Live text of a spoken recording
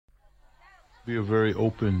Be a very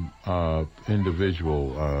open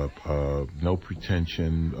individual. No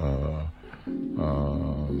pretension.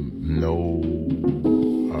 No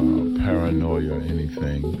paranoia or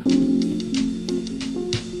anything.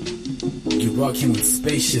 You're rocking with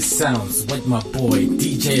Spacious Sounds with my boy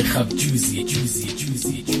DJ Khabjuzi. Juicy.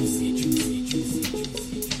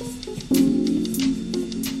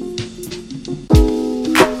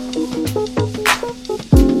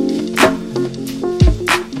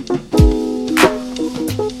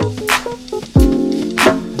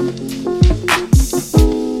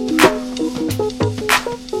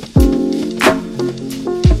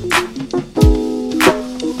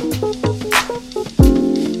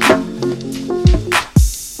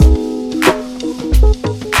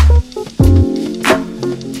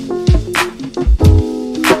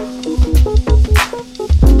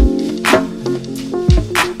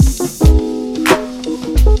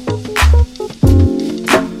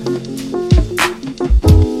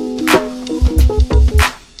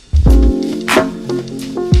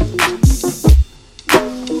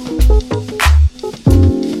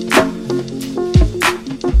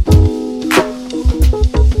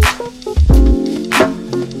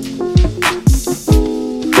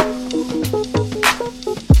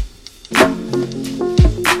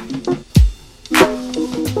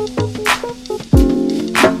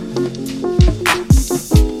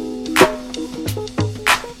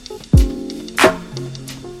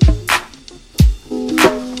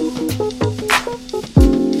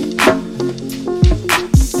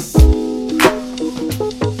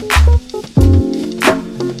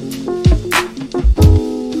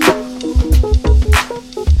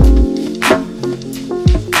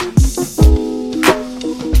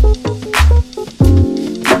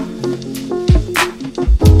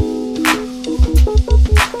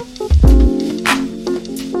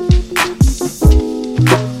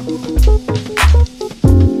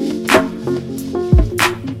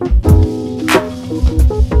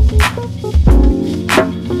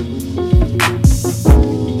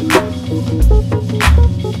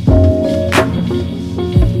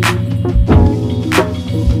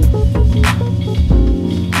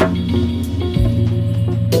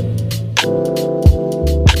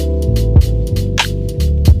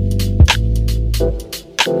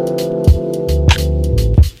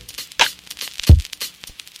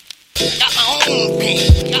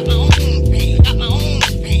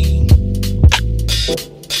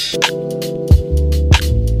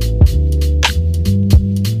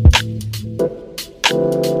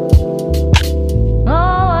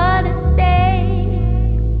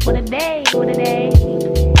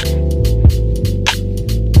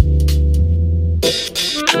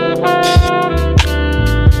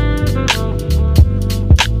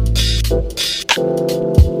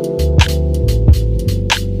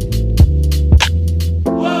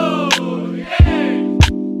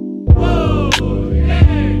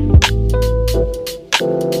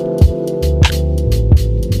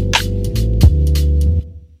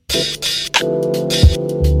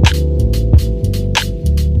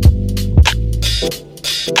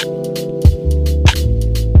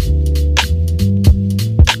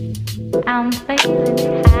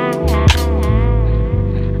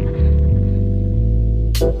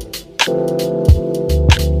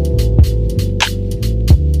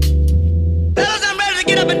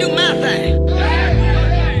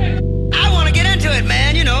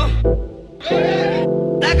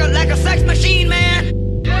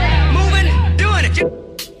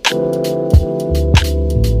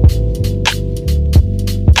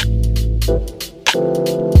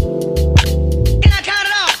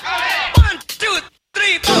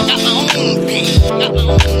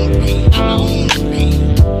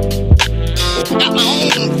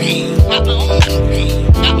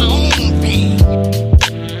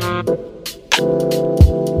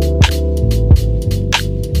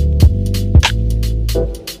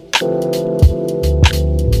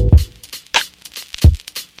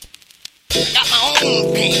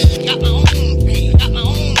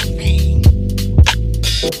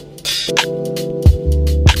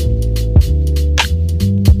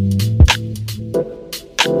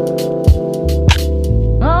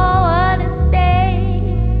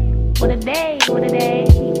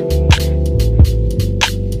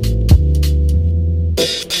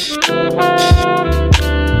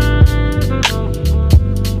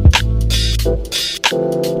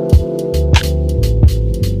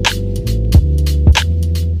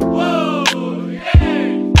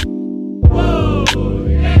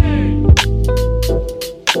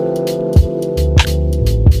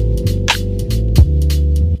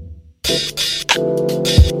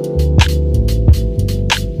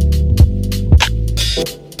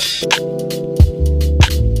 I'm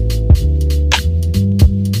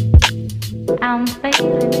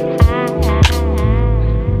feeling high.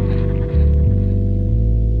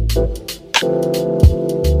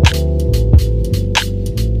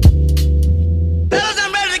 Fellas,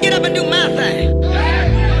 I'm ready to get up and do my thing.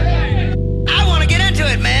 I want to get into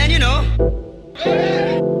it, man, you know.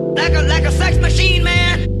 Like a sex machine,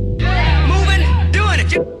 man. Moving, doing it.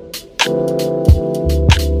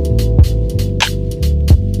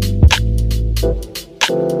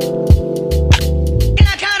 Can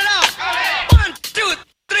I count it off? 1, 2,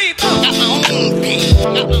 3, 4. Got my own pain.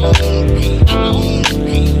 Got my own pain. Got my own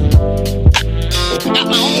pain. Got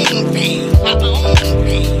my own pain. Got my own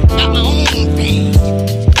pain. Got my own pain.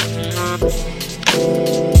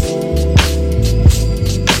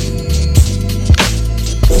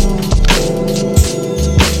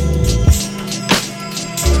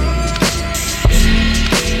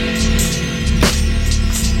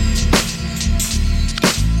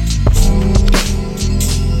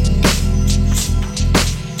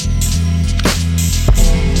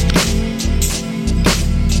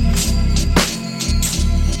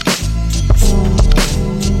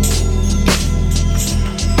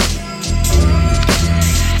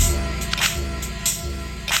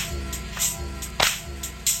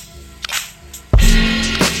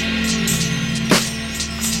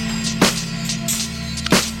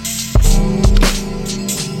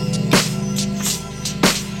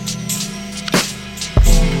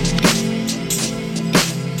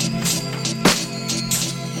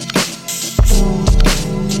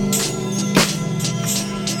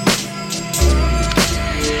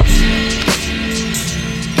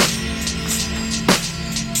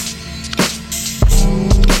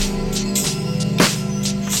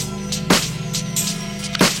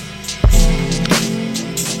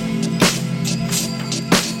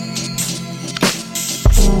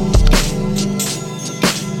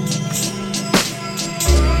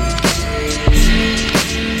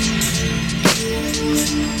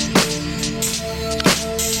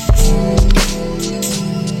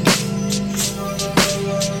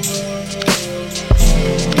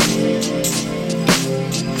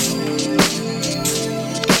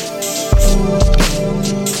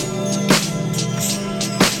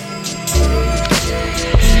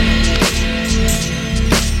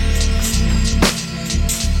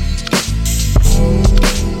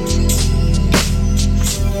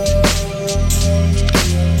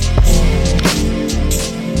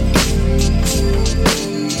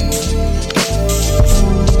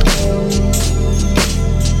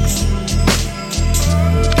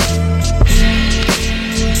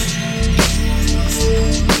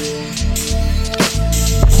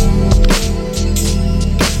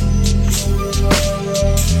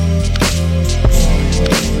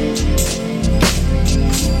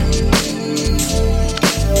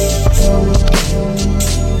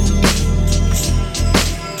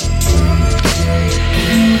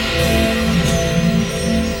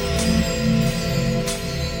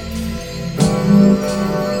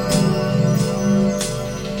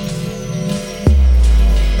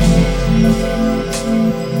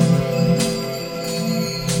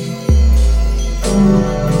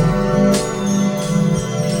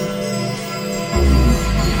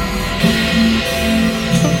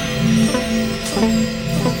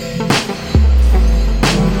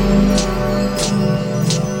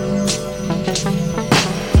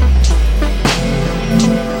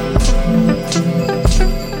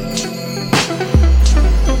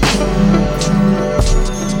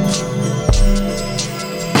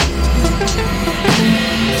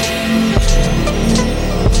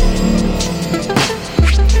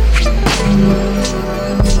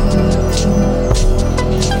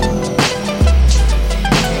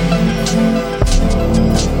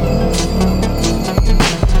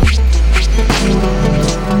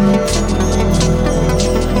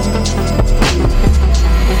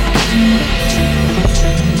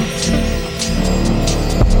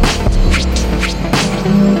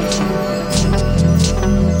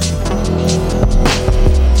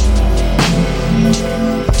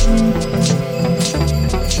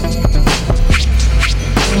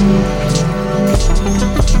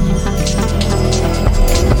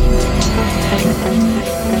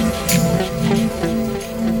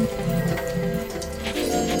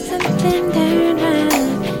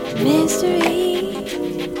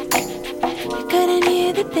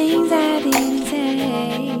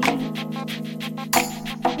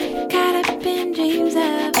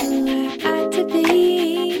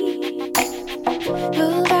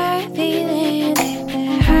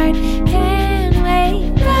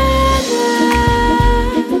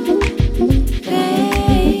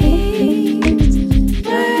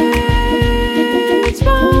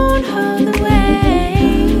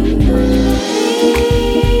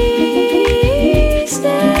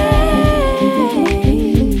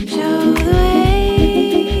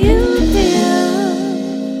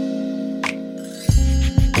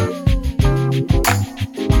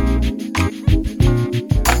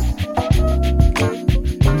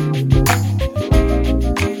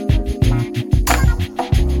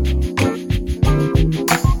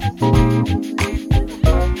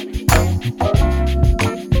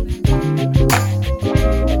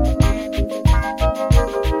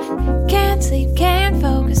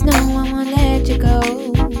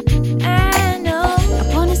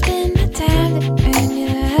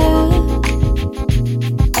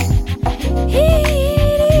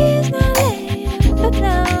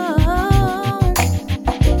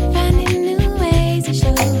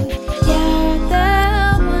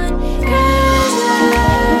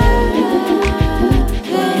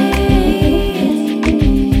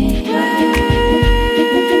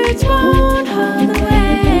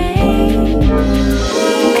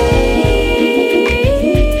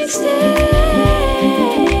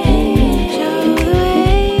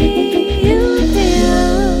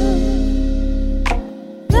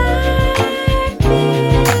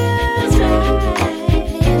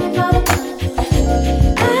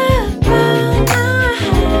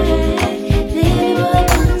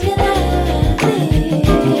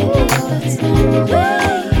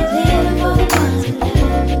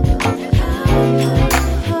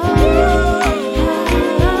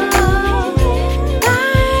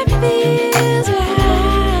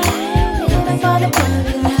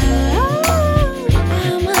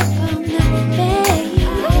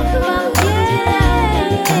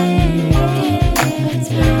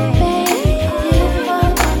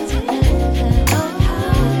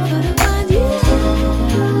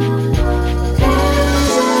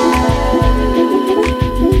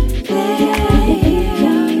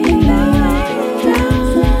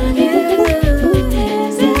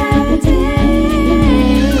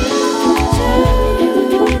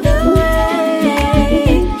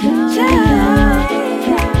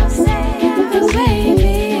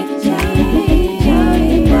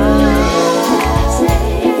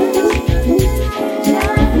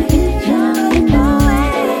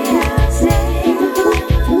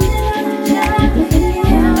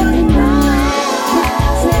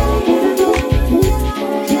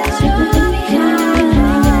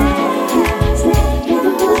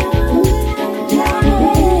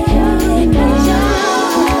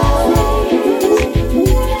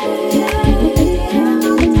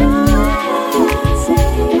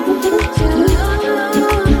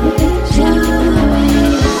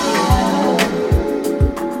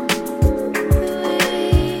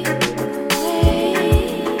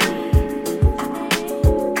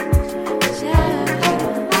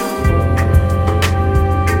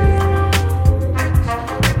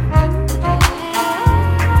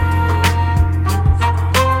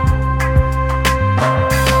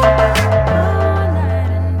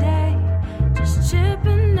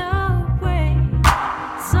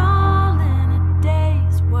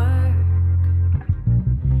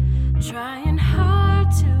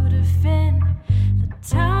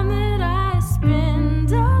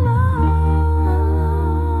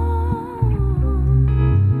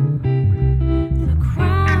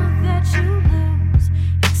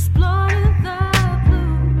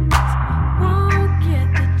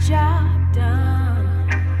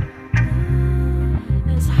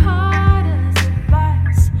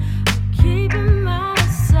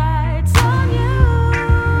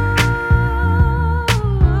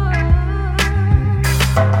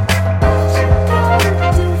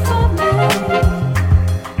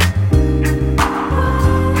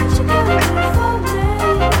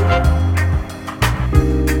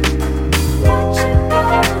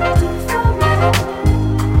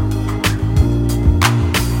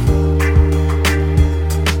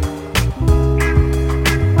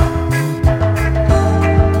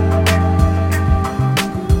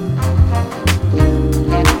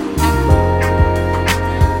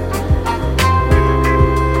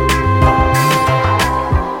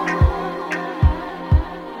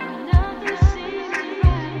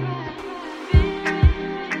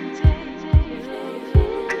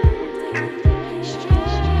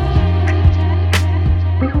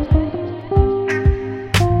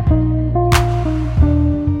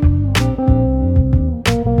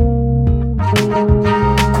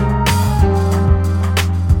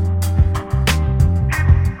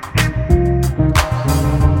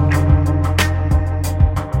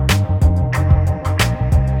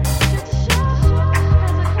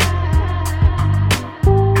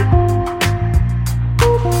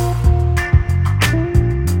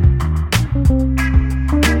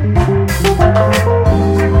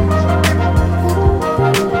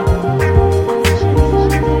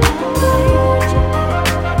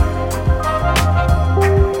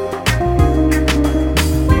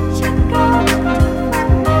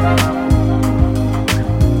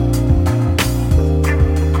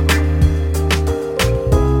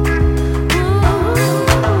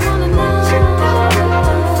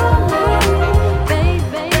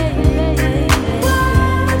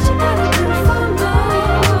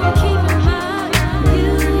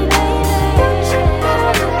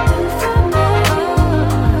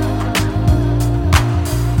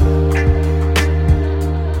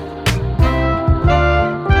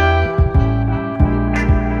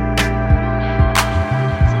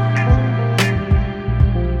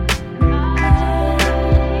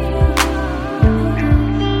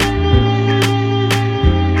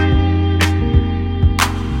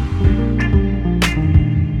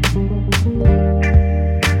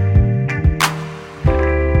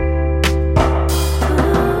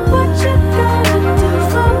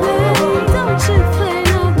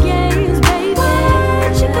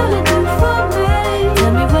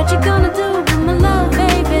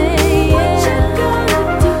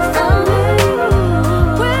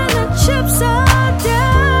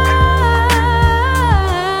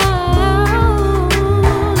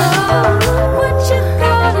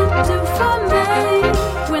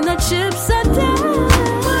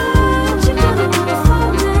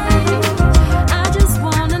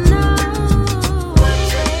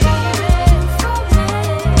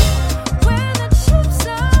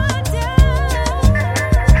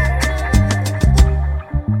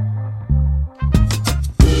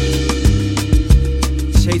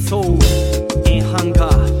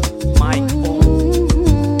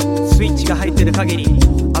 いてる限り溢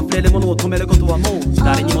れるものを止めることはもう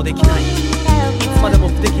誰にもできない。いつまでも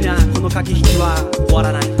不敵なこの駆け引きは終わ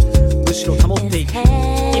らない。むしろ保っていく。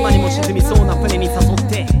今にも沈みそうな船に誘っ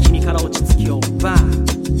て君から落ち着きをバ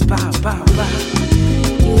ーバーバーバー。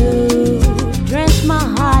 You drench my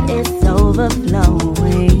heart, it's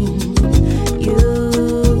overflowing. You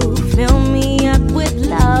fill me up with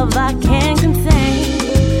love I can't contain.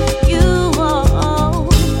 You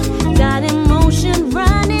got emotion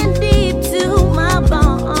running deep to my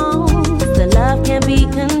bones. The love can't be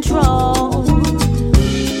controlled.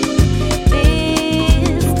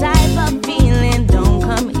 This type of feeling don't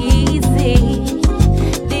come easy.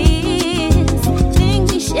 This thing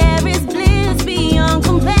we share is bliss beyond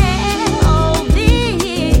compare. Oh,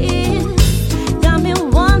 this got me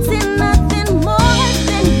wanting nothing more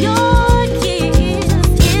than your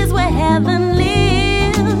kiss. Is where heaven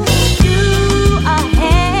lives. You are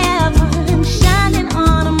heaven shining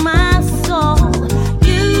on my soul.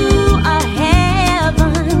 You are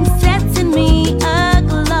heaven setting me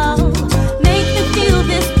aglow. Make me feel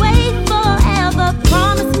this way forever.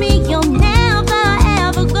 Promise me you'll never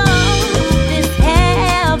ever go. This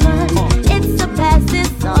heaven, it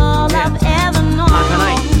surpasses all I've ever known. 開か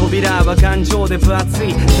ない扉は頑丈で分厚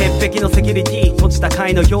い鉄壁のセキュリティ閉じた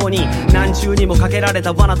貝のように何重にもかけられ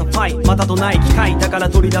た罠とファイまたとない機械だから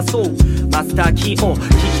取り出そうマスターキーを危機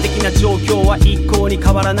的な状況は一向に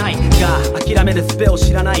変わらないが諦める術を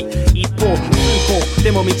知らない一方通行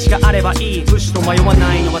でも道があればいい武士と迷わ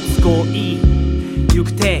ないのは都合いい行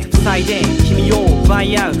く手塞いで君を奪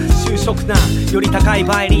い合う就職難より高い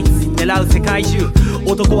倍率狙う世界中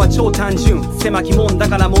男は超単純狭き門だ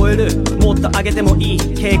から燃えるもっと上げてもいい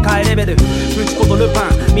警戒レベル打ちことルパ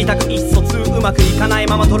ン見たく意思疎通うまくいかない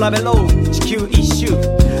ままトラベロー地球一周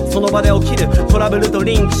その場で起きるトラブルと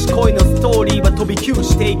リンクし恋のストーリーは飛び級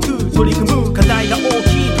していく取り組む課題が大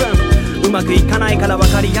きい分うまくいかないから分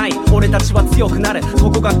かり合い俺たちは強くなるこ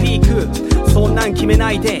こがピークそんなん決め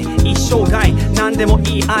ないで一生涯何でも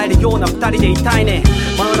言い合えるような二人でいたいね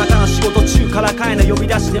真夜中の仕事中からかえの呼び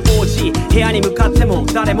出しで応じ部屋に向かっても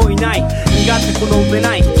誰もいない苦手この上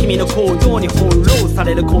ない君の行動に翻弄さ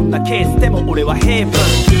れるこんなケースでも俺はヘイブン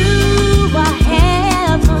You are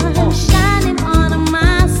heaven shining on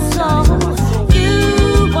my soul.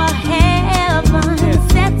 You are heaven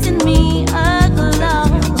setting me aglow.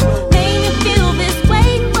 Make me feel this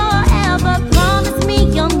way forever. Promise me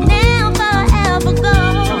you'll never ever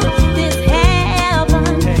go. This heaven,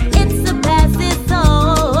 it surpasses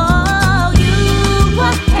all. You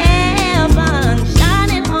are heaven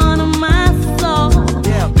shining on my soul.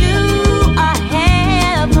 You are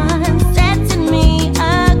heaven setting me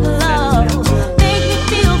aglow. Make me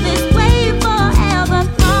feel this way forever.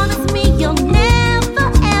 Promise me you'll never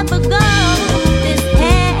ever go. This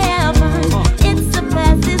heaven, it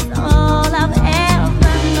surpasses all I've ever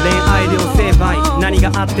恋愛両成敗 known. 何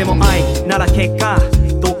があっても愛なら結果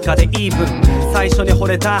どっかでイーブン最初に惚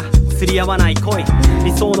れた釣り合わない恋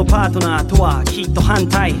理想のパートナーとはきっと反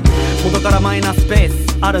対元からマイナスベー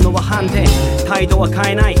スあるのは判定態度は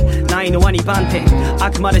変えないないのは2番手あ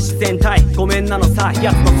くまで自然体ごめんなのさ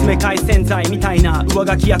やつの詰め替え洗剤みたいな上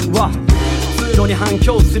書き役は通路に反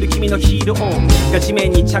響する君のヒール音が地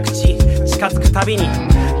面に着地近づくたびに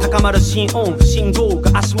高まる心音信号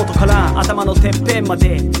が足元から頭のてっぺんま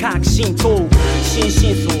で各浸透心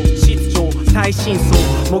身層秩序耐震層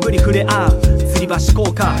潜り触れ合う吊り橋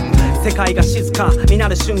効果世界が静かにな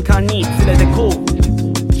る瞬間に連れてこ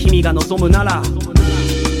う君が望むなら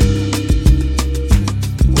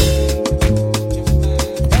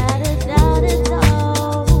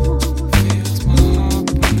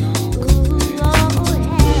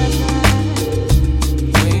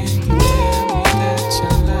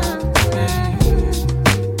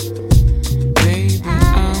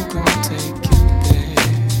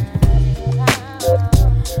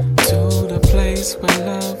Where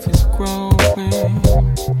love is growing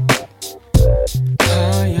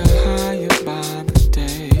higher, higher by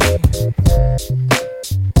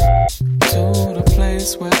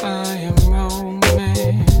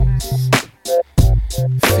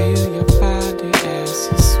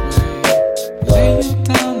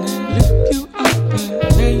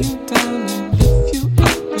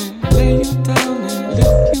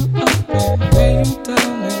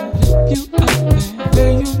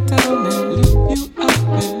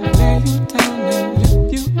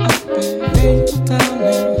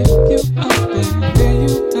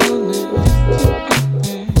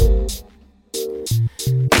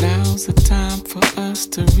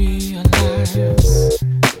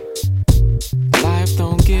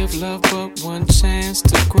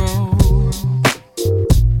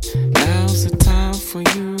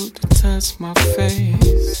touch my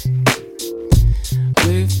face.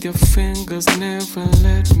 With your fingers, never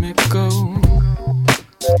let me go.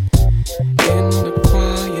 In the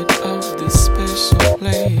quiet of this special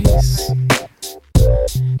place,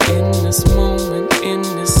 in this moment, in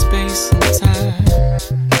this space and time,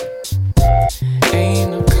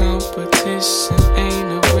 ain't no competition, ain't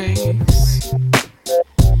no race.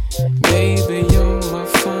 Baby, you're my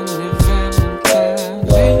funny Valentine.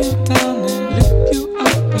 Lay you down and lift you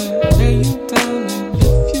up, and lay you down and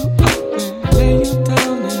lift you up, and lay you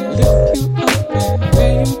down and lift you up, and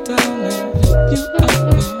lay you down and lift you up,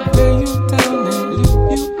 and lay you down and lift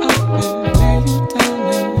you up, and lay you down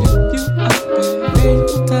and lift you up, and lay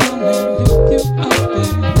you down and lift you up,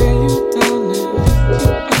 and lay you down and lift you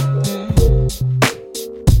up,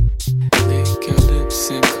 and lick your lips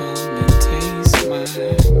and come and taste mine.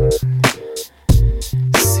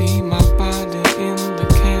 See my body in the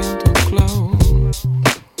candle glow.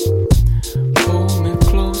 Hold me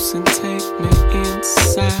close and take me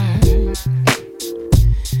inside.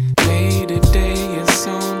 Lady Day is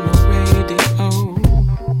on the radio.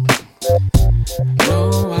 No,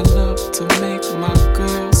 I love to make my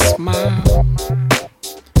girl smile.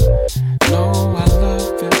 No, I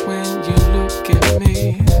love it when you look at me.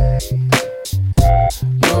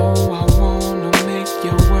 No, I wanna make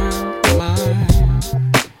your world mine.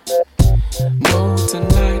 No,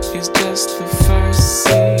 tonight is just the first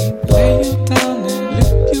scene. Lay you down and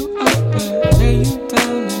lift you up, and lay you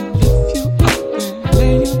down and lift you up, and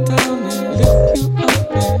lay you down and lift you up,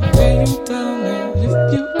 and lay you down and lift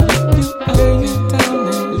you up, lay you down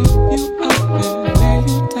and lift you up, and lay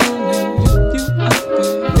you down and lift you up,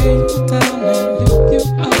 and lay you down and lift you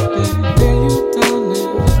up, and lay you down and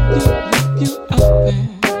lift you up, and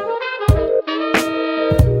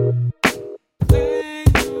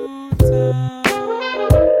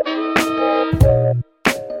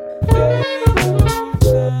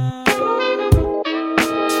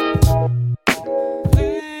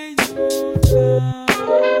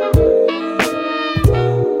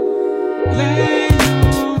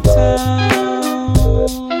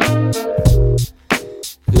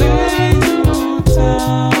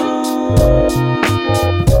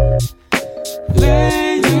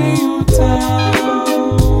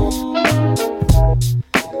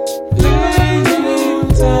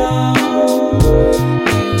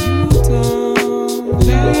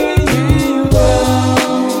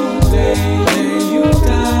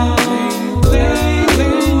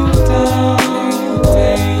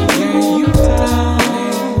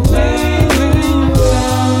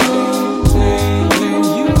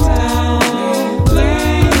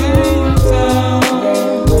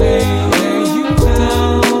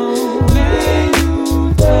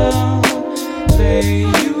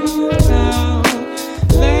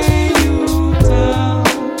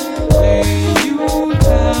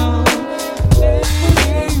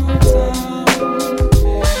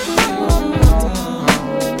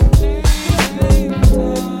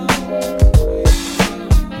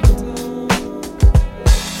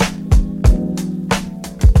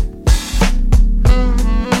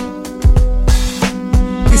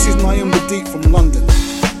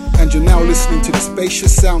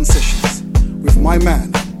Sound Sessions with my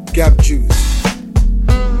man, Gab Juice.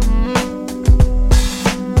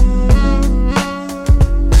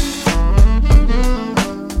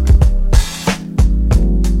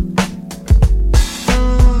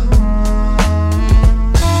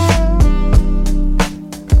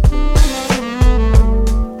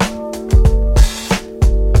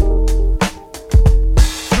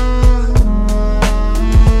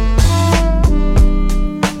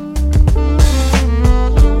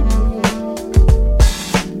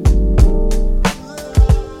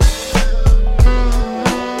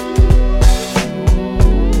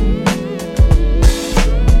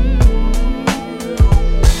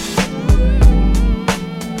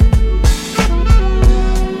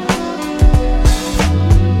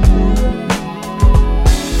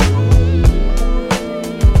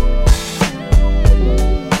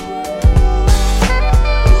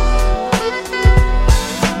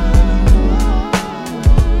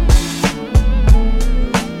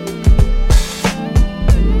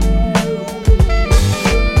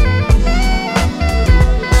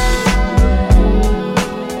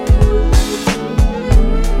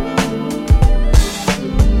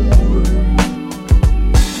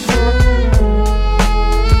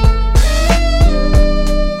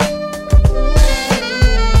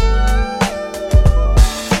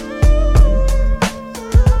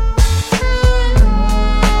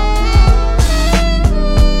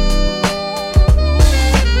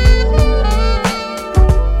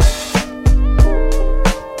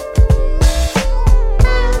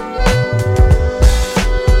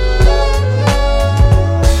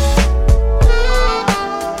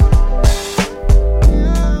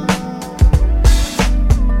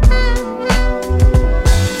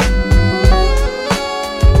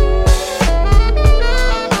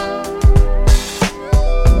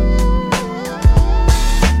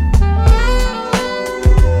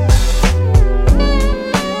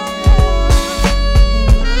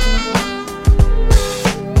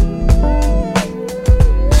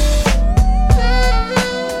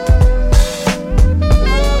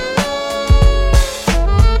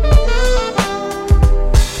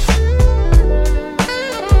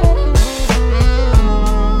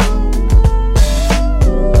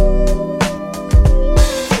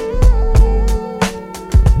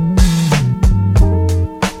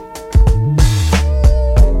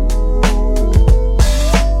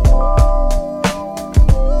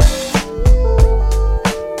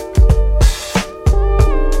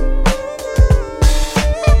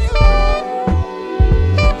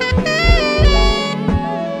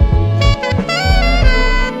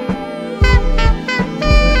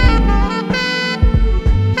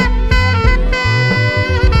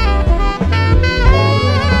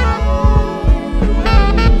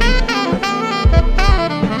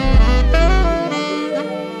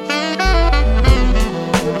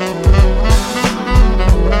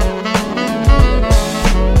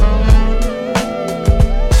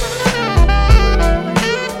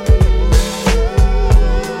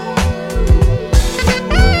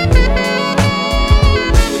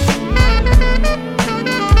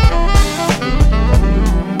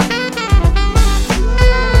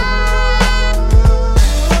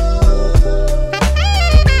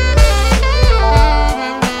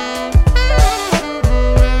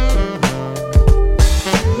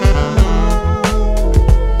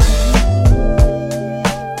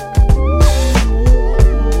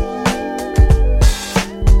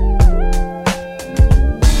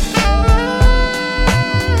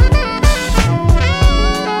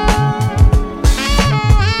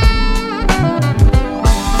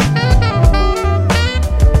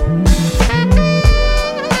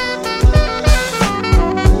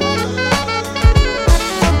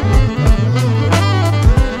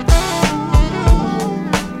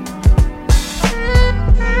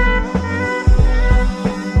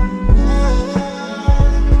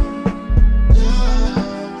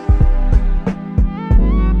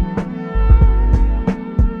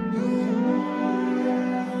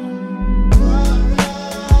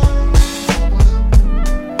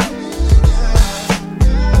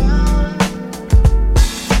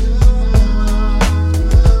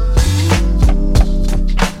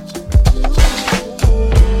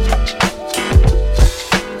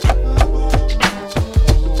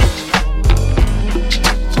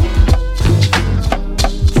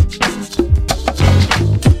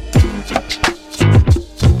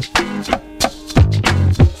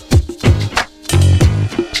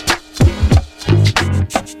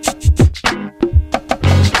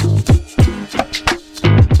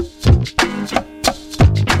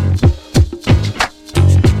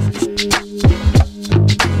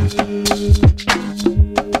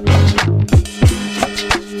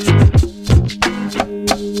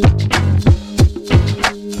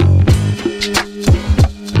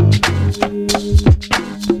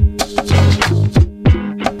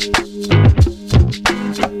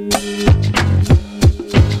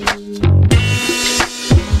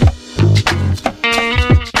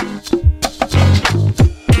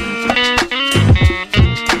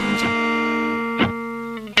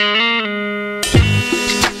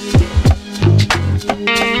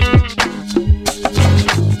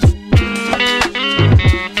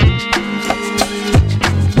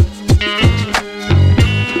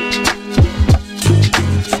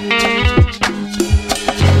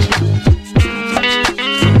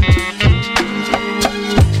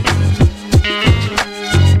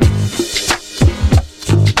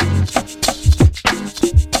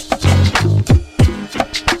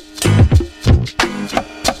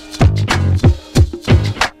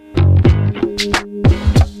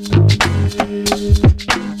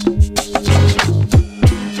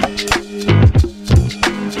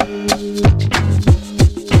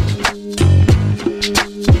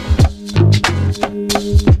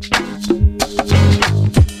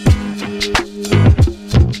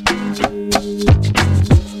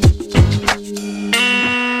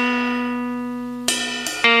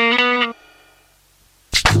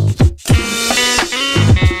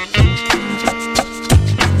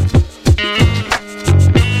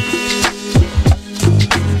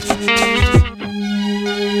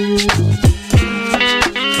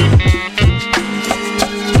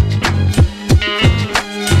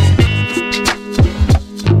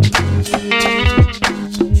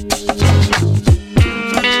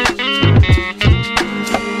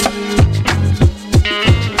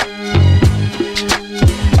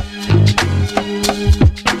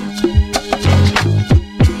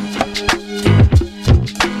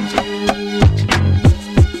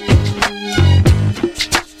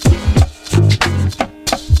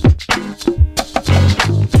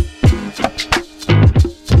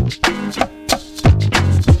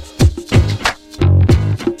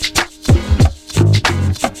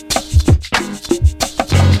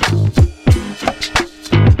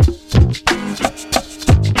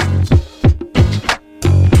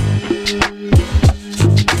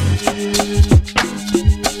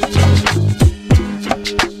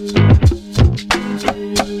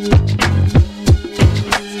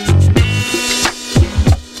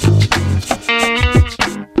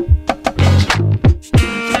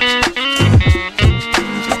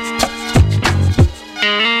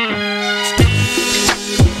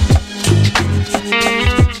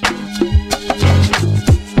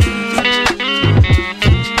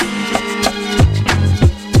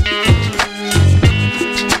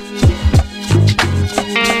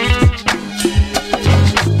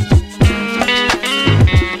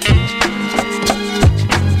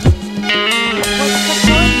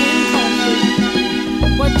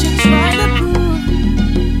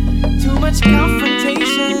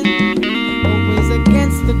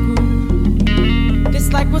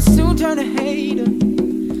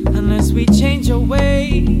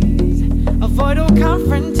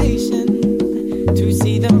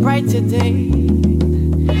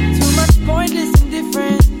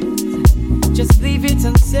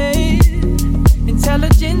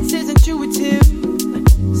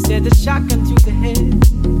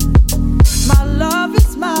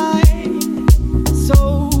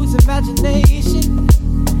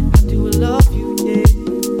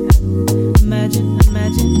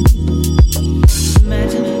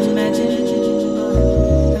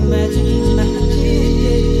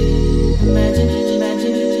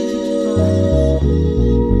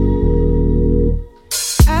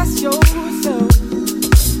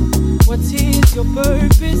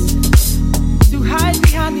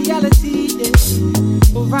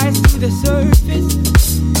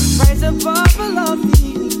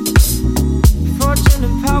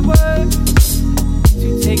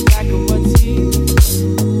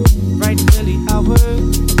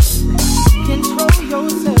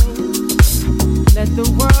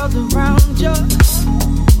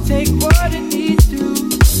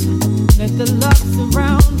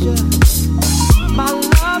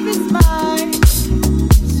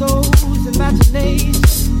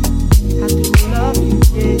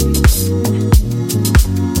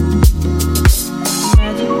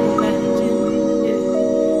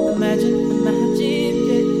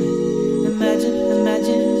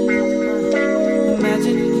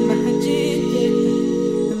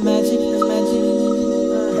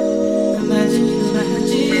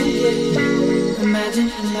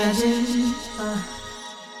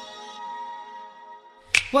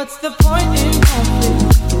 What's the point in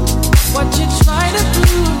conflict? What you trying to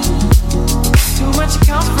prove? Too much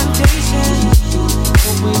confrontation,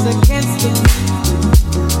 always against the beat.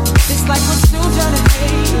 It's like we're still trying to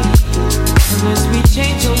hate, unless we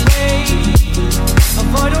change your way.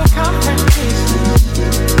 Avoid all confrontation,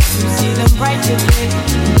 you see them bright today.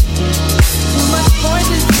 Too much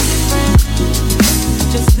poison to different,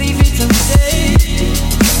 just leave it unsaid.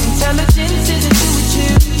 Intelligence isn't do with you,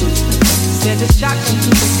 instead of shock into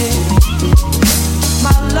the head.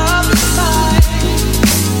 My love is mine,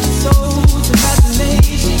 soul's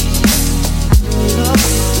imagination. I love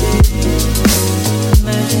you,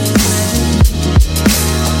 imagine,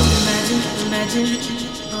 imagine.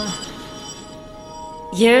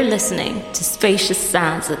 You're listening to Spacious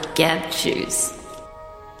Sounds with Gab Juice.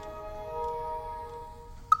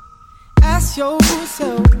 Ask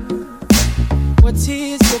yourself, what is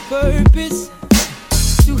your purpose?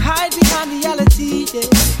 To hide behind reality,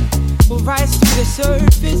 yeah, or rise to the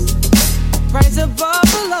surface, rise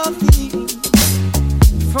above all of the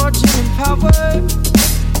fraudulent power,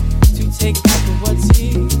 to take back what's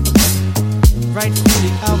here,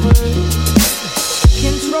 rightfully ours.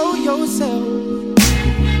 Control yourself,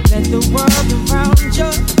 let the world around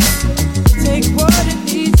you take what it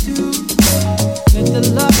needs to. Let the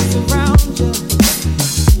love surround you.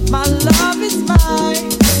 My love is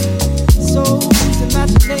mine, soul's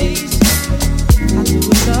imagination. I do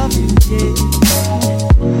love you, yeah.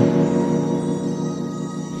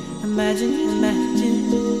 Imagine, yeah.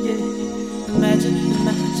 Imagine,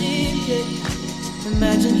 yeah.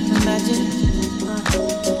 Imagine, imagine, yeah.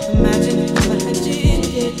 Imagine,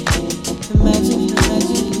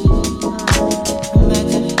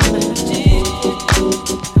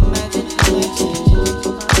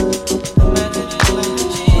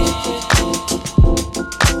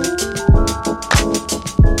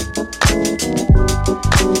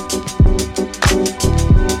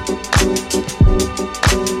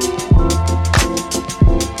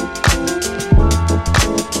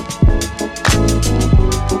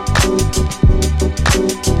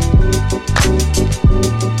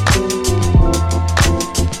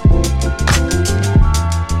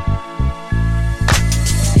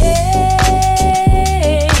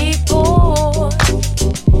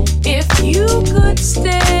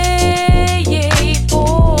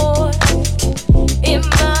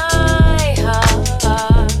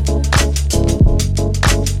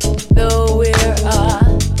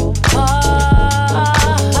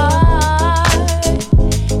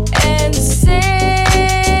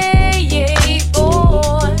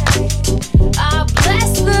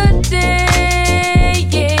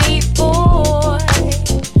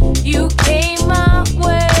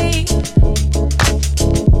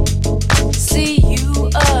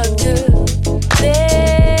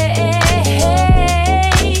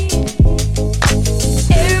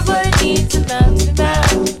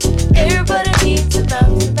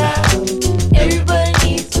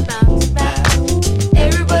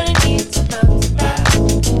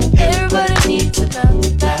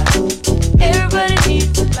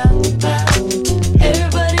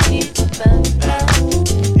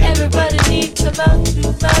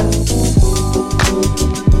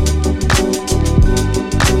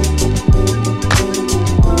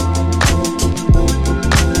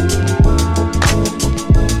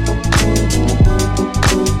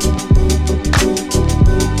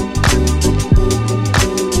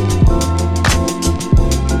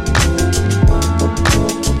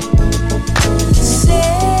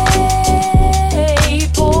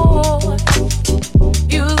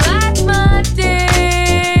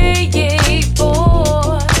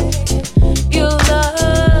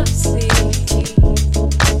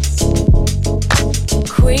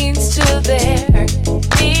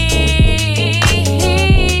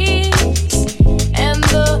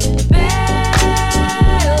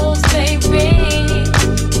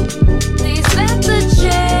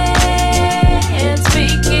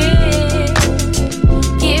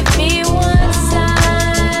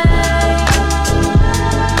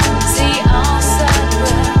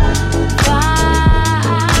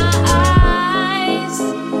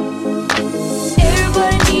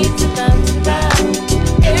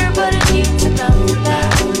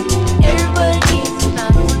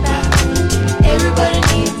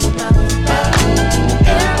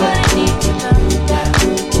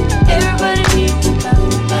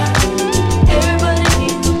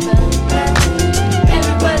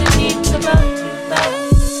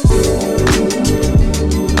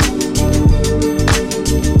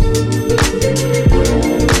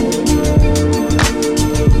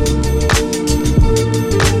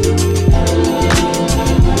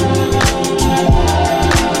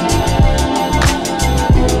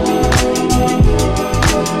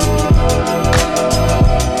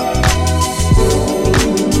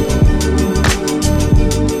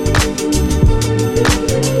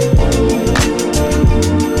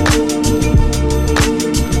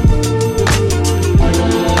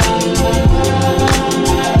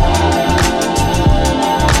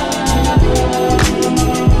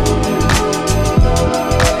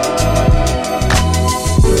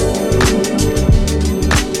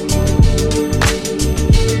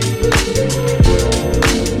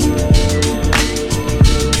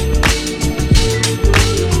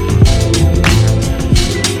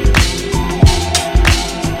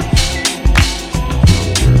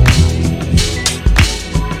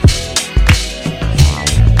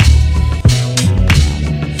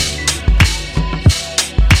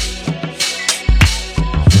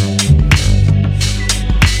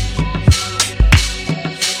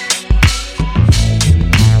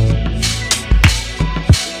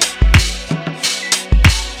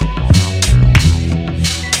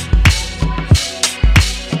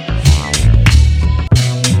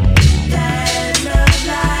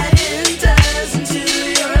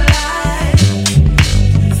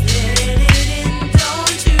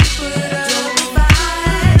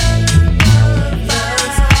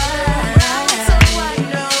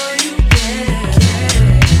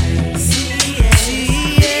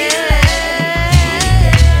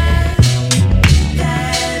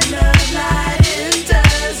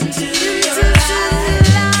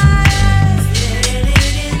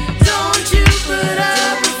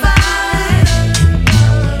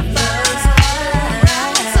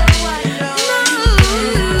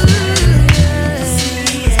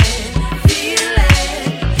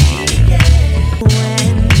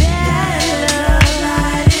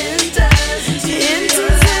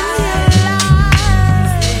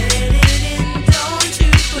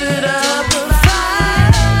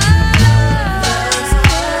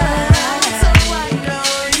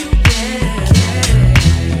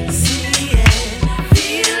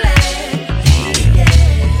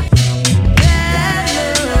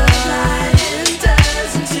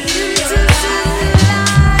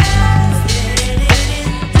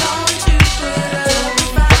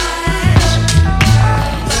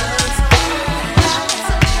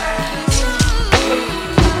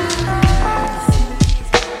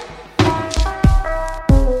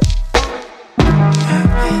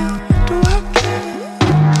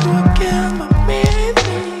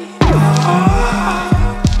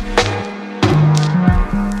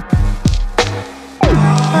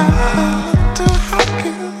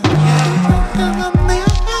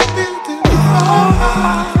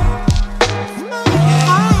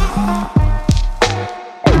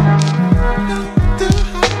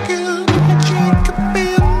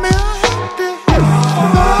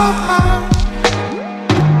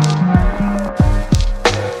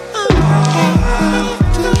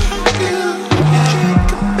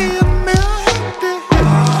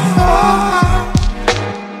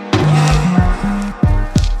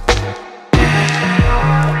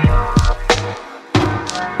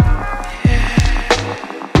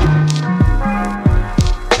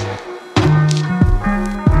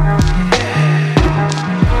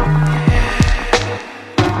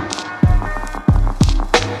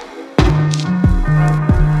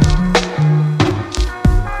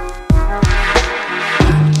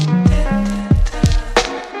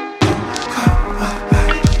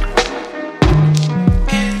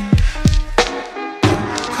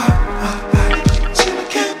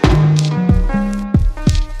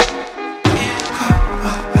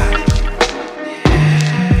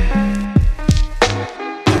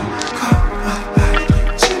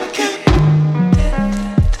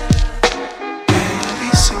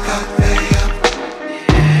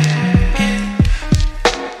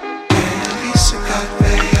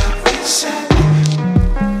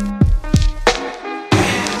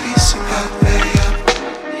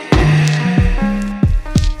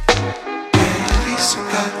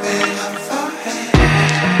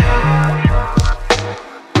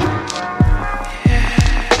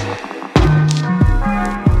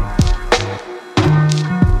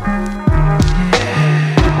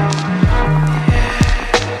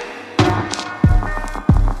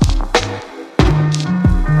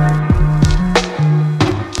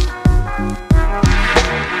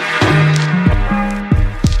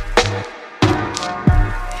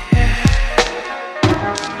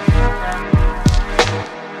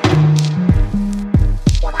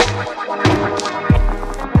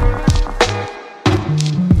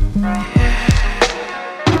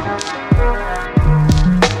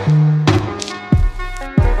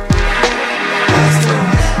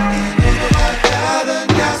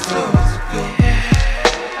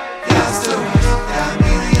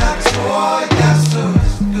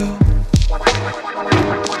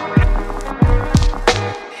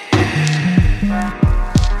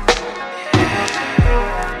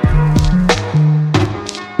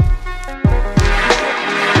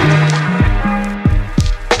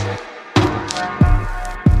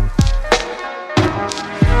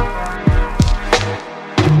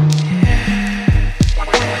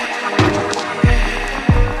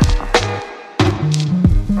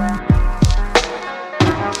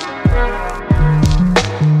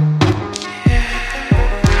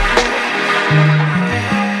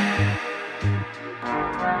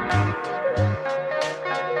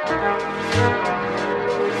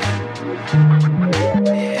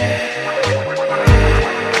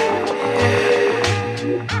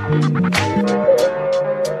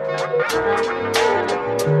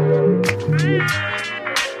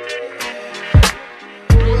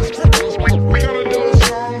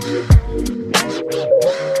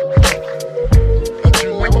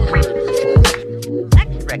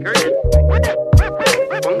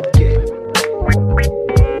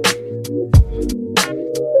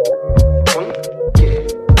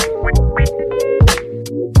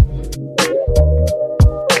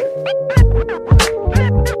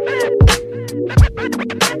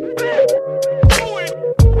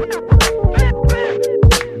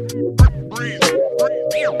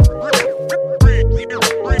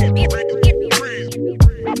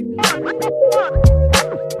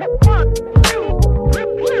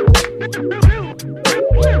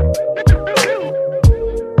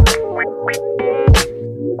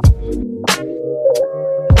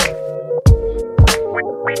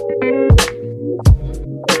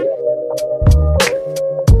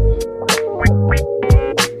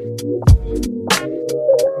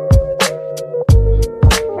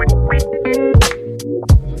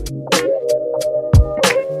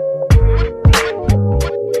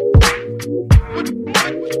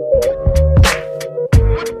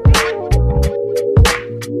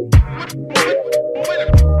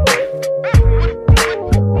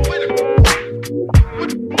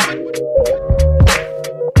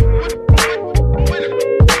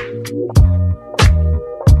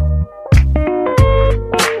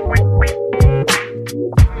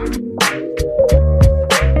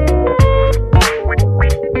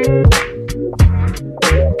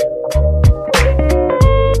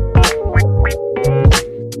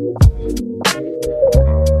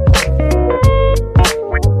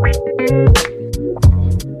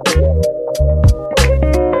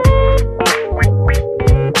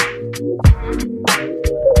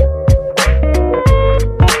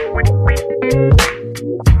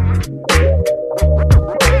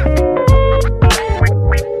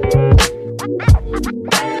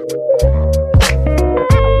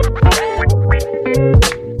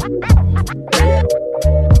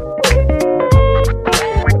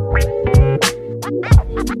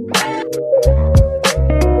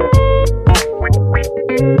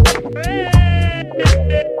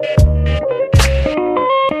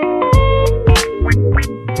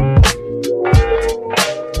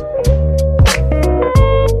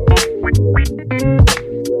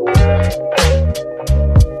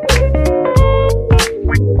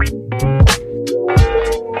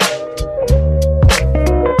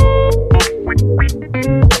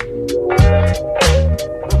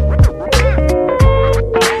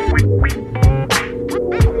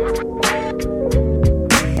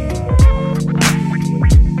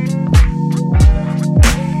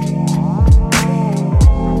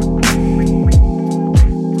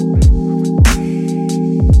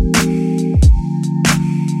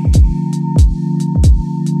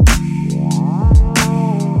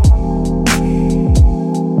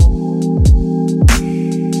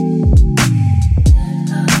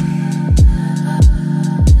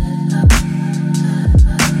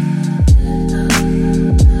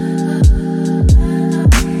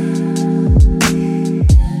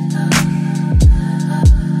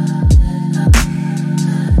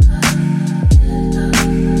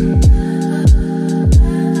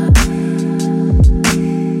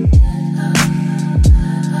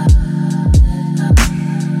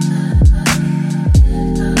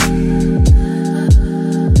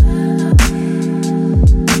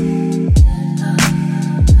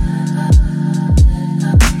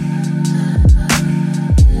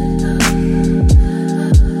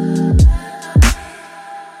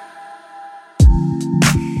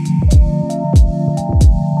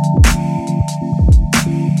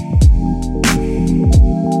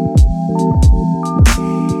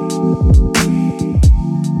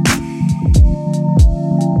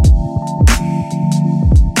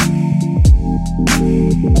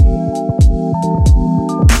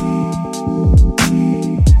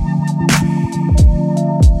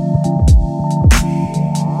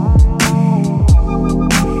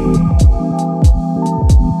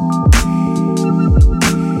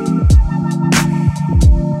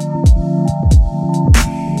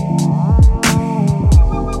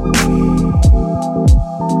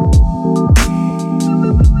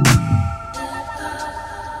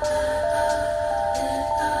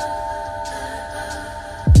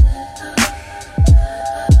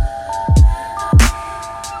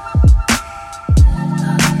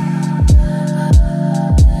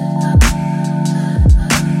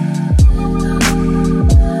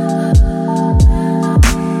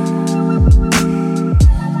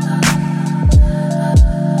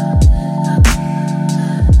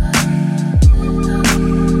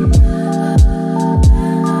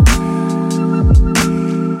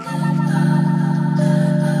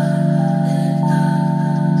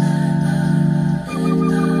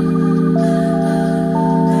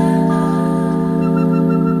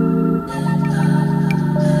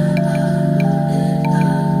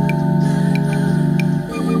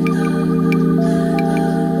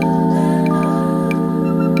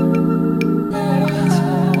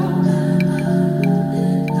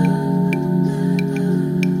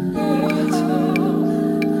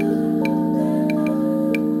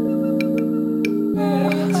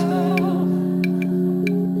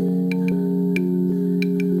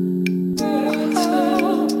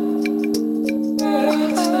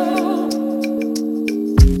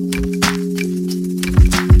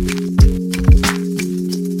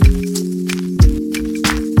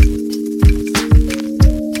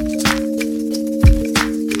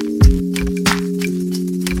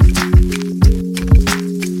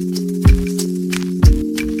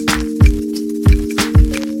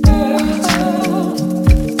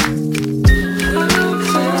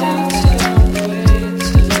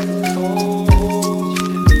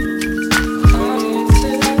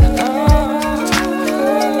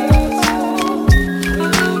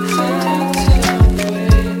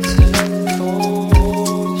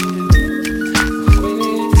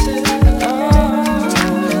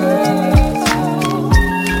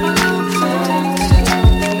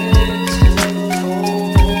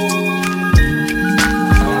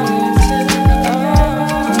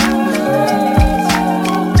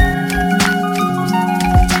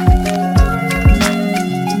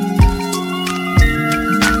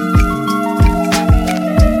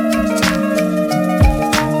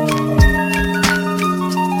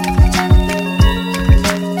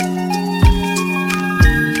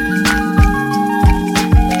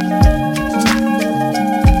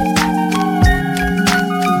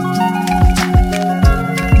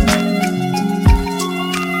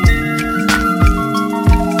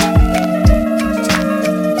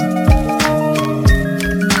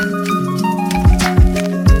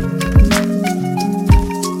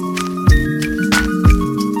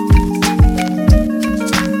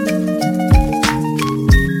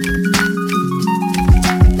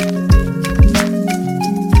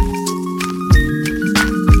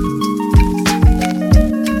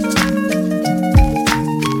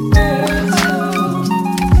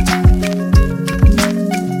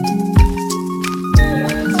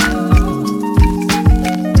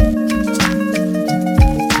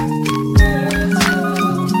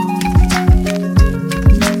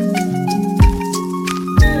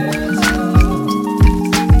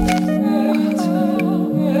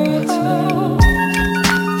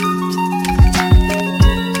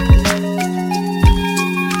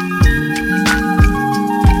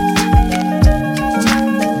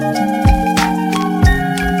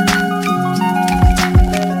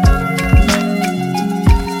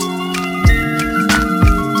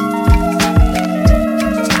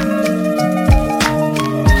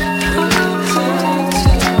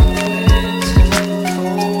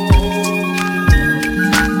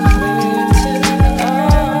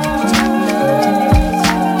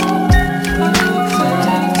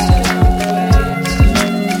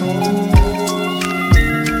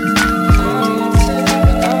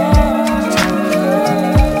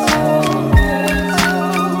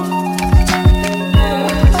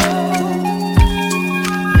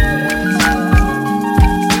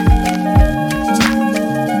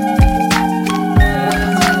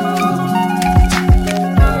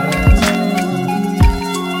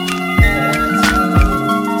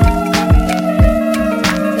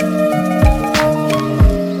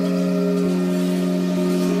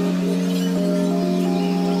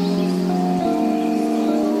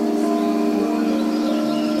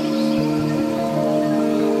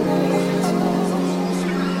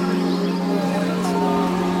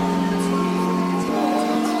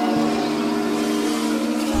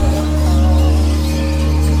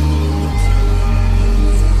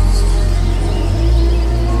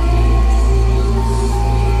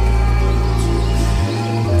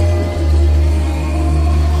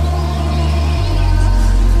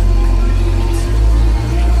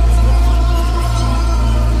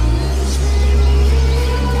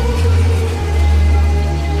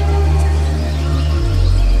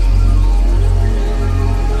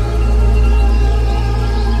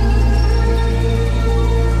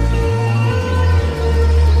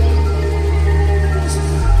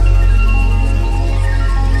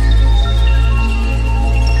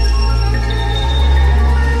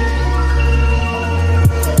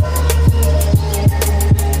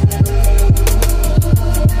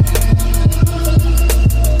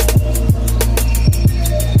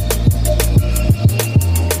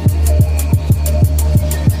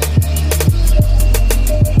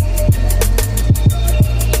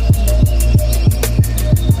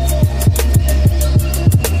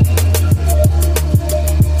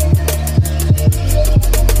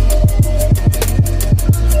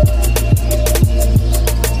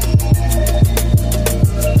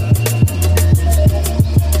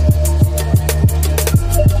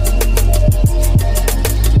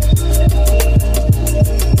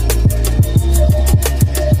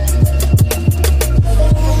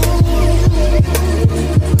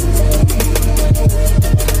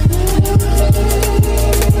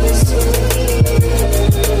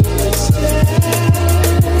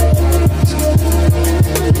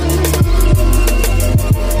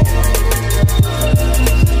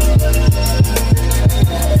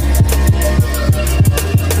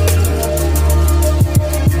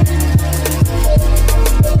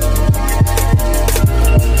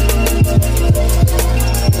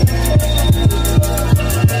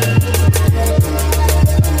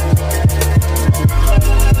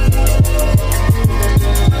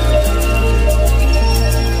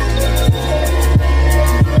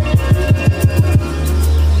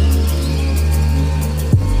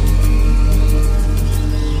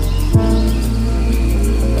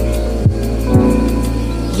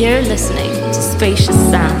 You're listening to Spacious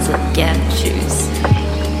Sounds with Gab Juice.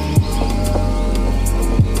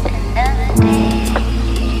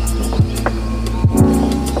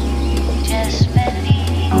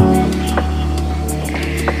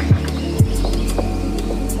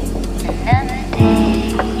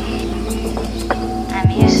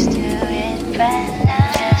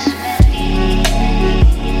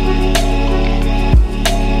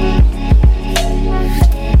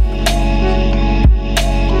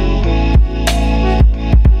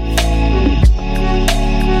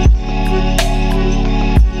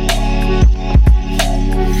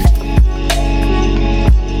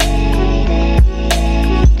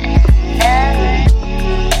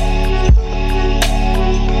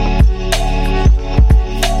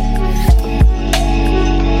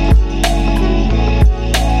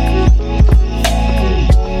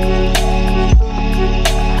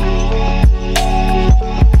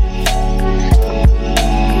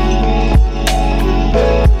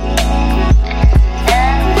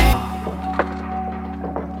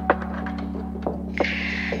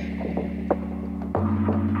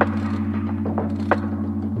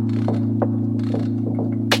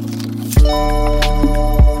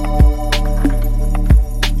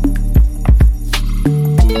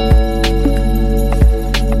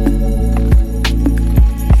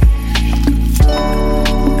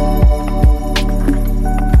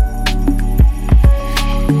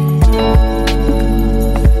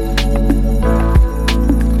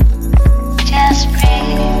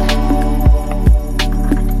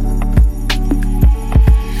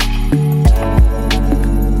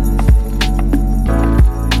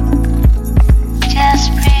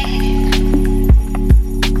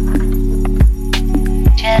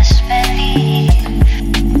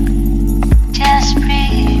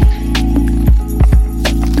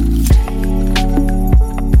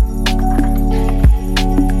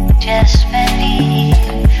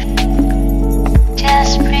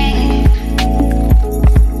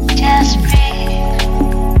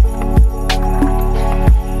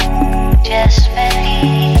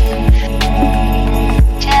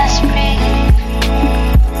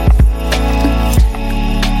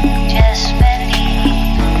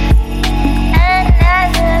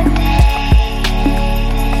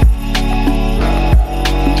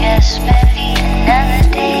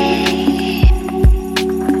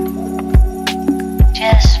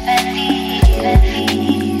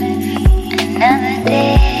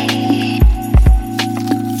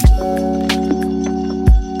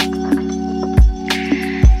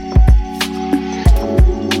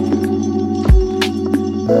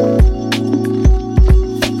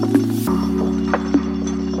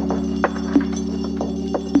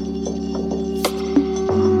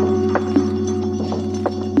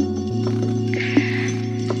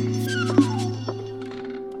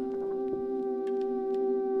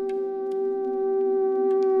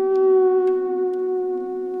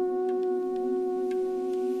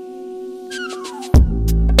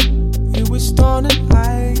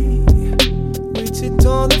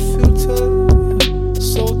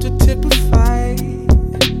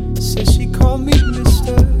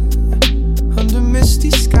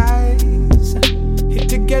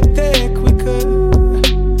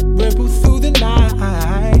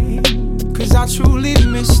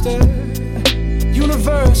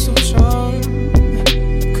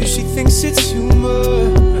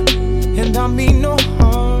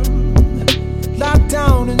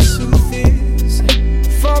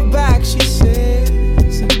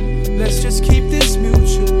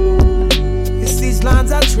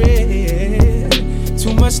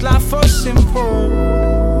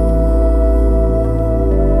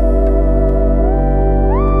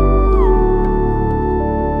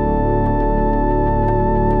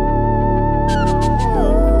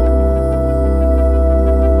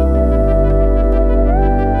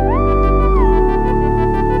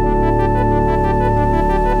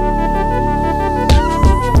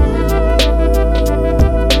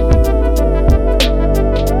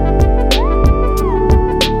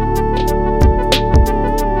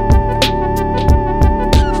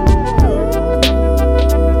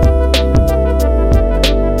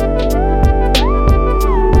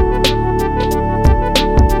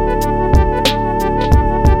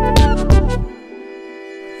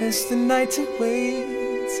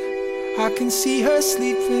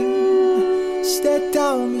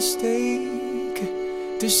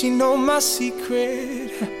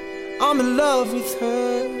 Secret, I'm in love with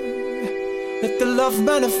her. Let the love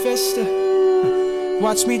manifest.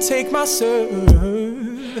 Watch me take my serve.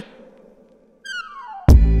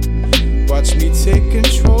 Watch me take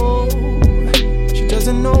control. She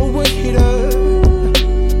doesn't know what hit her.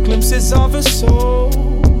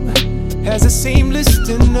 as a seamless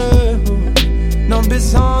dinner.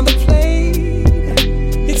 Numbers on the plate,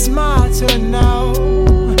 it's my turn now.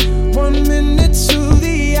 1 minute to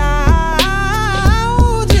the out,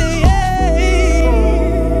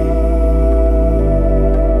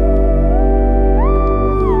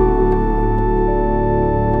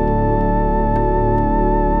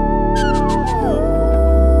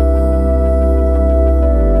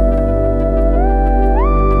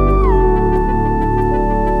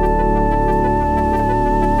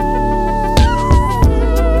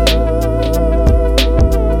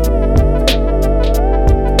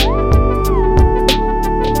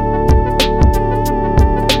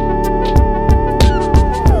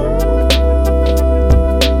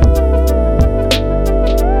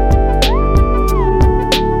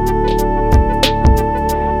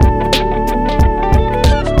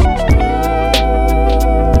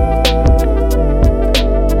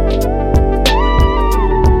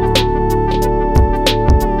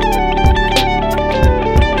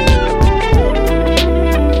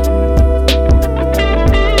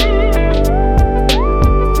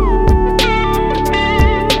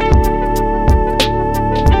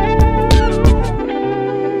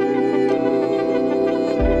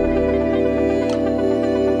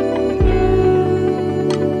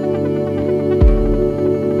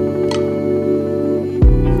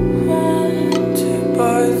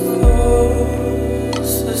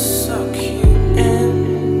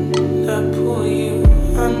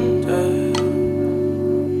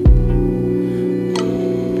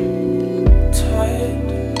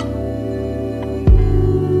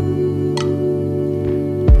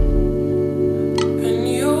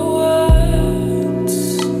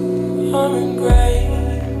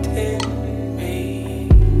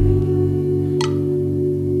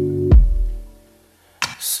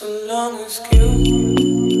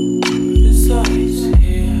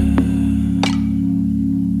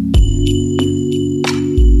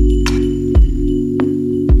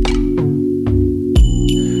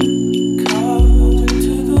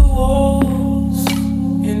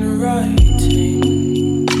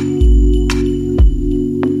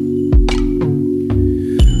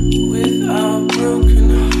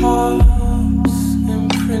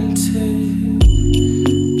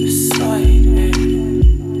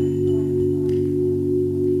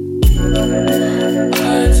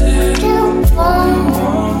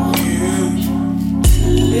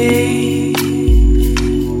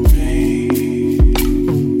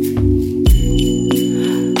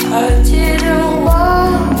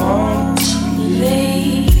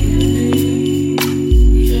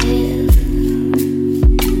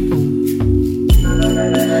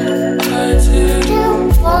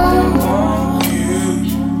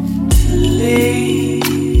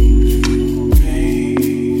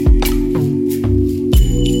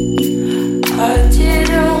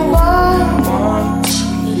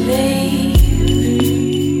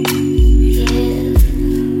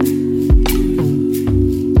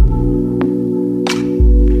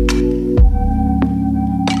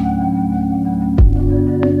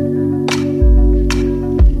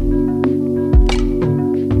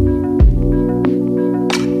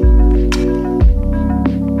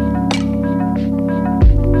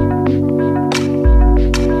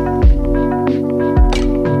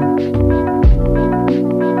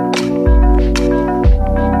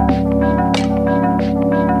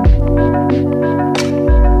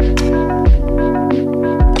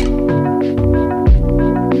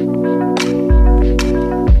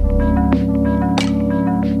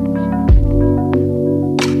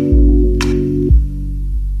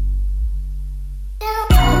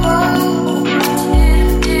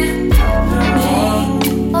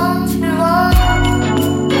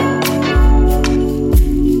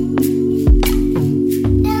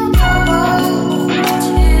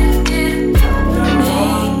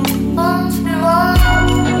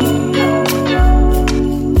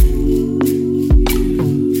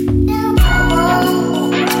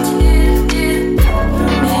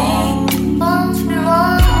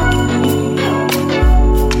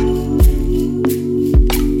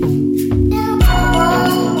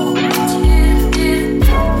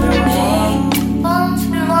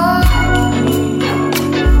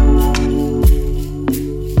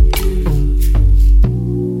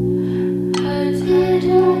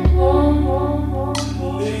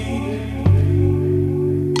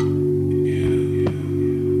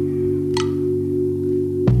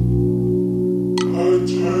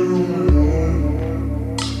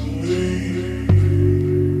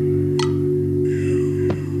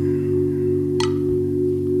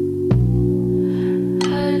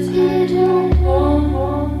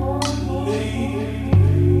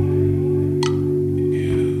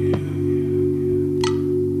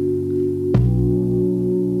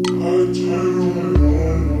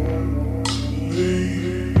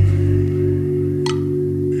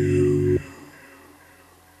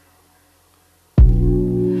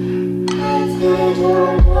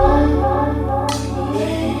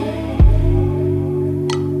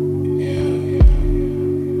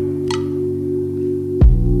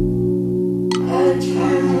 I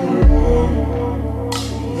can.